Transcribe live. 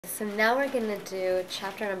So now we're going to do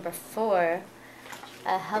chapter number 4,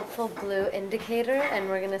 a helpful blue indicator, and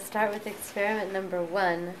we're going to start with experiment number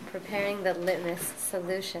 1, preparing the litmus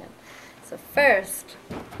solution. So first,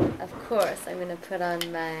 of course, I'm going to put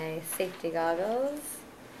on my safety goggles.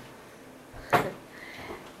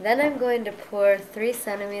 Then I'm going to pour 3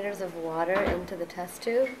 centimeters of water into the test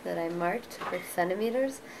tube that I marked with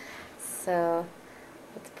centimeters. So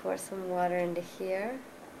let's pour some water into here.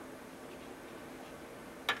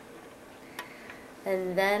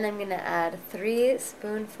 And then I'm going to add 3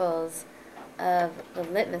 spoonfuls of the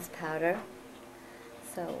litmus powder.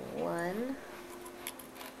 So 1,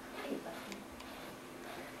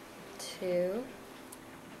 2,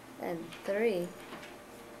 and 3.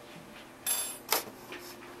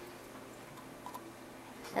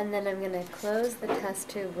 And then I'm going to close the test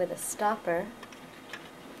tube with a stopper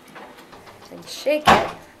and shake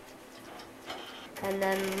it, and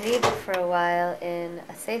then leave it for a while in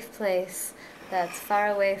a safe place that's far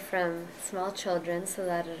away from small children so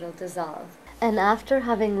that it'll dissolve. And after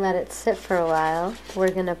having let it sit for a while,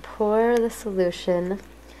 we're going to pour the solution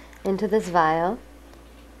into this vial.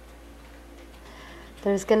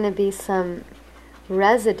 There's going to be some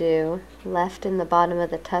residue left in the bottom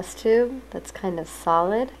of the test tube that's kind of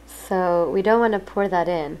solid, so we don't want to pour that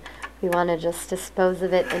in. We want to just dispose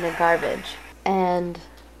of it in a garbage and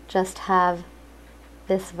just have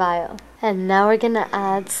this vial. And now we're going to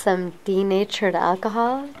add some denatured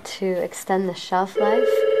alcohol to extend the shelf life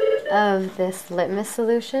of this litmus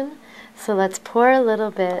solution. So let's pour a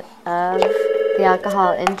little bit of the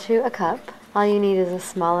alcohol into a cup. All you need is a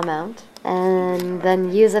small amount. And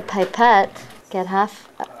then use a pipette. Get half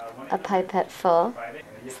a pipette full.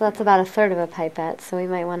 So that's about 1/3 of a pipette, so we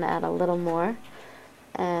might want to add a little more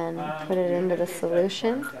and put it into the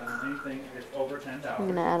solution. I'm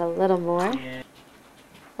going to add a little more.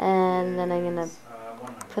 And then I'm going to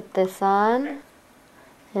put this on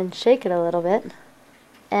and shake it a little bit.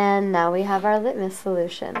 And now we have our litmus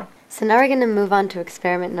solution. So now we're going to move on to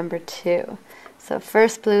experiment number 2. So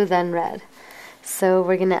first blue, then red. So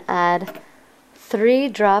we're going to add 3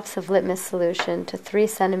 drops of litmus solution to 3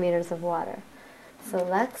 centimeters of water. So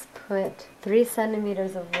let's put 3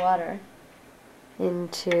 centimeters of water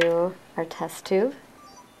into our test tube.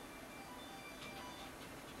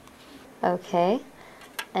 Okay,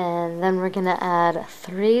 and then we're going to add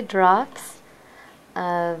 3 drops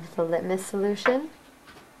of the litmus solution.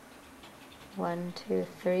 1, 2,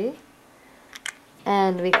 3.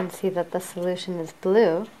 And we can see that the solution is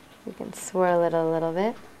blue. We can swirl it a little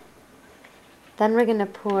bit. Then we're going to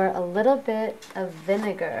pour a little bit of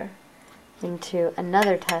vinegar into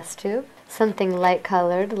another test tube, something light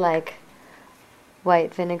colored like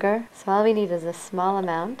white vinegar. So all we need is a small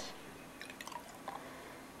amount.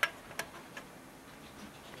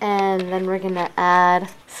 And then we're going to add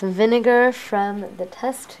some vinegar from the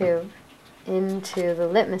test tube into the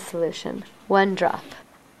litmus solution, 1 drop.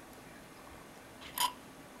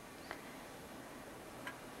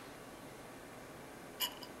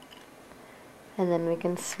 And then we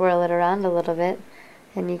can swirl it around a little bit,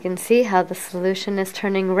 and you can see how the solution is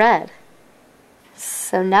turning red.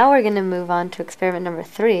 So now we're going to move on to experiment number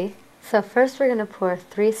 3. So first we're going to pour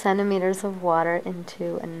 3 centimeters of water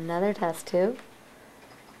into another test tube.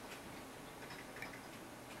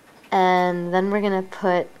 And then we're going to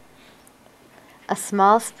put a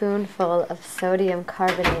small spoonful of sodium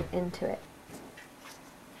carbonate into it.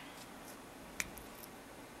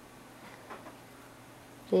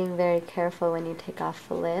 Being very careful when you take off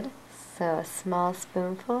the lid. So a small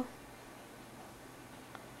spoonful.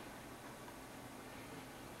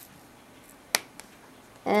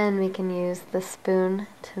 And we can use the spoon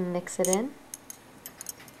to mix it in.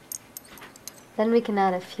 Then we can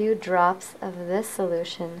add a few drops of this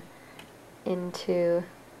solution into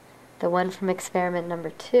the one from experiment number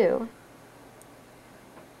 2.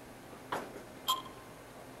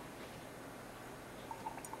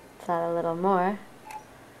 Let's add a little more.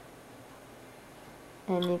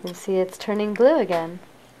 And you can see it's turning blue again.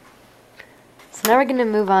 So now we're going to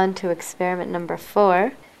move on to experiment number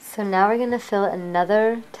 4. So now we're going to fill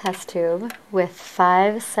another test tube with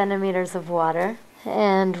 5 centimeters of water.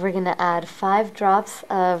 And we're going to add 5 drops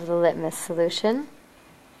of the litmus solution.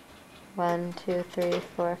 1, 2, 3,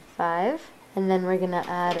 4, 5. And then we're going to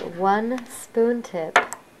add 1 spoon tip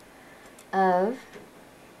of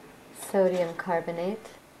sodium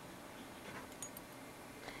carbonate.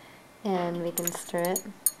 And we can stir it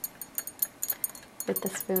with the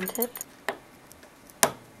spoon tip.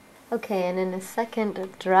 Okay, and in a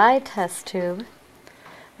second dry test tube,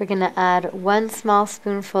 we're going to add 1 small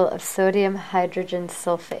spoonful of sodium hydrogen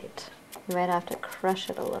sulfate. You might have to crush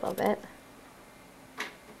it a little bit.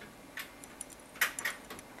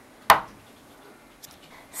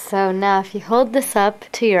 So now if you hold this up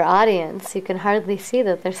to your audience, you can hardly see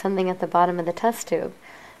that there's something at the bottom of the test tube.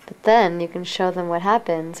 But then you can show them what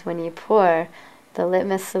happens when you pour the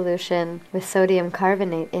litmus solution with sodium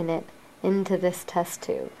carbonate in it into this test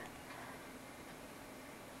tube.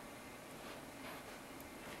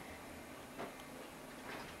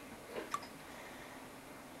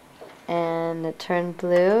 And it turned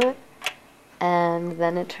blue, and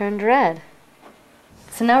then it turned red.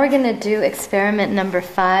 So now we're going to do experiment number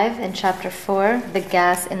 5 in chapter 4, the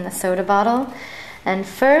gas in the soda bottle. And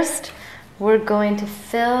first, we're going to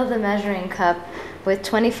fill the measuring cup with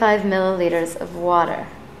 25 milliliters of water.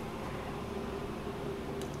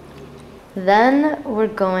 Then we're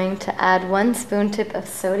going to add 1 spoon tip of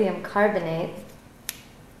sodium carbonate.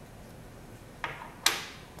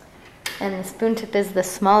 And the spoon tip is the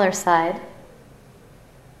smaller side.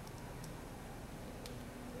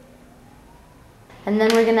 And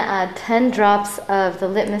then we're going to add 10 drops of the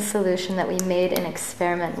litmus solution that we made in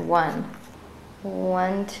experiment 1.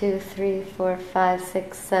 1, 2, 3, 4, 5,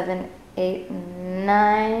 6, 7, 8,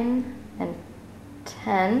 9, and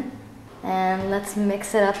 10. And let's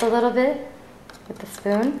mix it up a little bit with the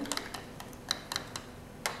spoon.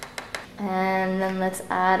 And then let's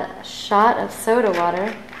add a shot of soda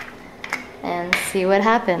water and see what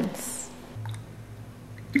happens.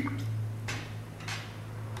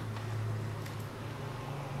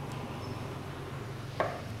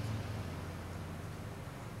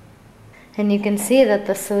 And you can see that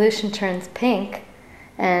the solution turns pink,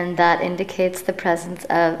 and that indicates the presence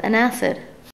of an acid.